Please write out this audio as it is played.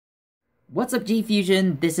What's up, G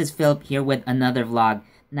Fusion? This is Philip here with another vlog.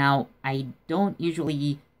 Now, I don't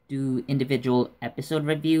usually do individual episode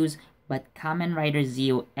reviews, but Kamen Rider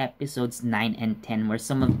Zio episodes 9 and 10 were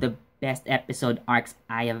some of the best episode arcs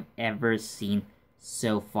I have ever seen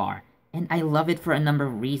so far. And I love it for a number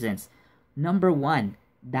of reasons. Number one,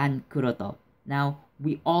 Dan Kuroto. Now,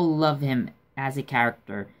 we all love him as a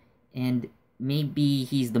character, and maybe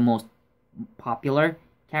he's the most popular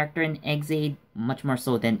character in Exade, much more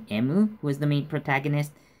so than Emu, who is the main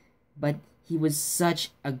protagonist. But he was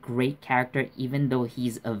such a great character, even though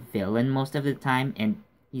he's a villain most of the time, and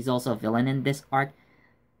he's also a villain in this arc.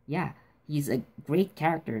 Yeah, he's a great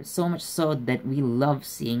character, so much so that we love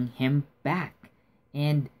seeing him back.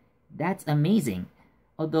 And that's amazing.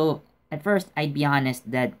 Although, at first, I'd be honest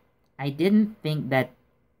that I didn't think that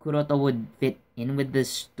Kuroto would fit in with the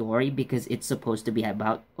story because it's supposed to be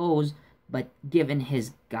about O's, but given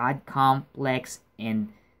his god complex and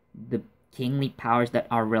the kingly powers that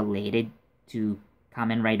are related to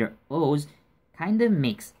Kamen Rider O's, kind of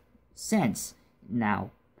makes sense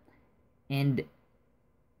now. And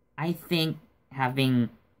I think having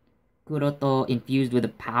Kuroto infused with the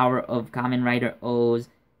power of Kamen Rider O's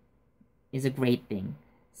is a great thing.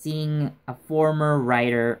 Seeing a former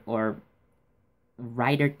writer, or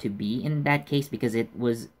writer to be in that case, because it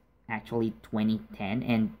was actually 2010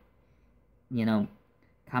 and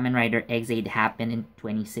Kamen Rider Exade happened in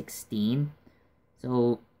 2016.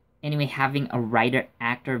 So anyway, having a writer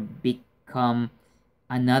actor become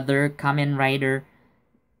another Kamen Rider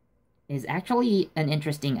is actually an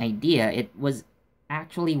interesting idea. It was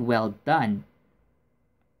actually well done,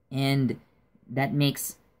 and that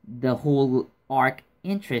makes the whole arc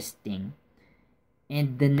interesting.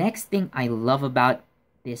 And the next thing I love about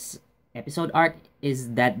this episode arc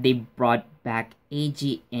is that they brought back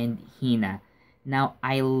Eiji and Hina. Now,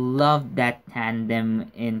 I love that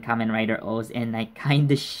tandem in Kamen Rider O's, and I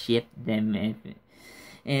kinda ship them.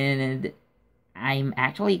 And I'm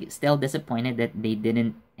actually still disappointed that they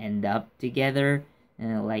didn't end up together.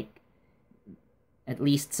 Like, at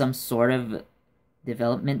least some sort of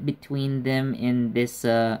development between them in this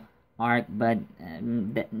arc, but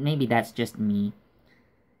maybe that's just me.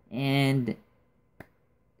 And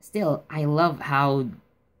still, I love how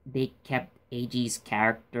they kept Eiji's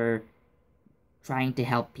character trying to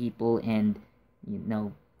help people and,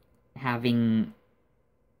 having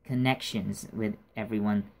connections with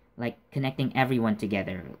everyone, like connecting everyone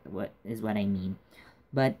together, what I mean.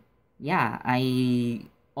 But yeah, I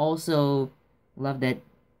also love that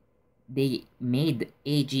they made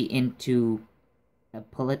Eiji into a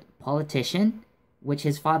politician, which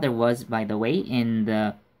his father was, by the way, in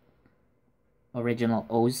the original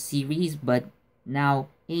O's series, but now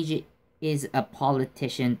Eiji is a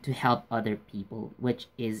politician to help other people, which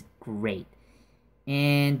is great.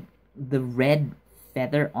 And the red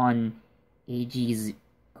feather on Eiji's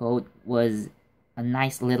coat was a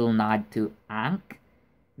nice little nod to Ankh.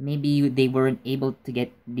 Maybe they weren't able to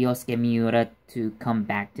get Ryosuke Miura to come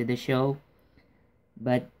back to the show,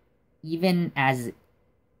 but even as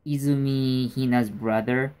Izumi Hina's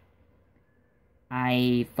brother,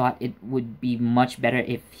 I thought it would be much better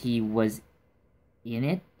if he was in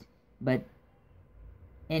it. But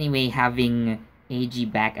anyway, having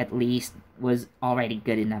Eiji back at least was already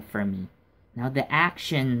good enough for me. Now, the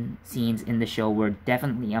action scenes in the show were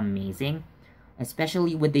definitely amazing,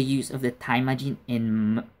 especially with the use of the Taimajin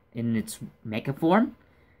in its mecha form.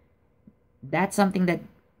 That's something that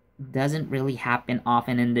doesn't really happen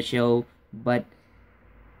often in the show, but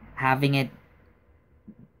having it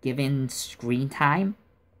given screen time,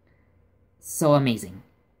 so amazing.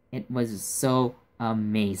 It was so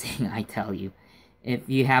amazing, I tell you. If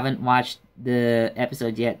you haven't watched the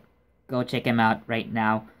episode yet, go check them out right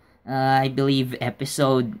now. I believe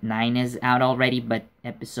episode 9 is out already, but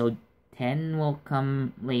episode 10 will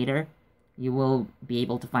come later. You will be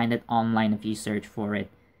able to find it online if you search for it.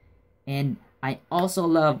 And I also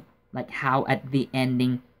love how at the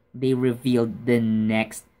ending they revealed the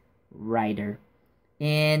next rider.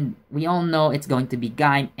 And we all know it's going to be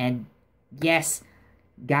Gaim, and yes,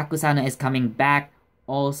 Gakusano is coming back.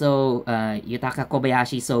 Also, Yutaka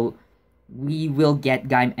Kobayashi, so we will get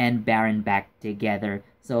Gaim and Baron back together.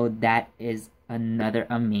 So that is another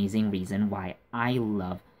amazing reason why I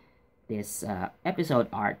love this episode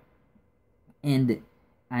arc. And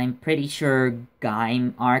I'm pretty sure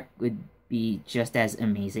Gaim arc would be just as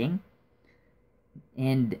amazing.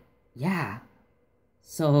 And yeah,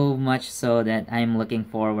 so much so that I'm looking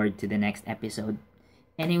forward to the next episode.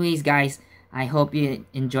 Anyways, guys, I hope you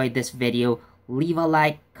enjoyed this video. Leave a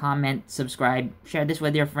like, comment, subscribe, share this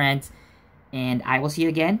with your friends, and I will see you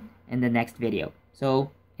again in the next video.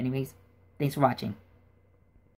 So, anyways, Thanks for watching.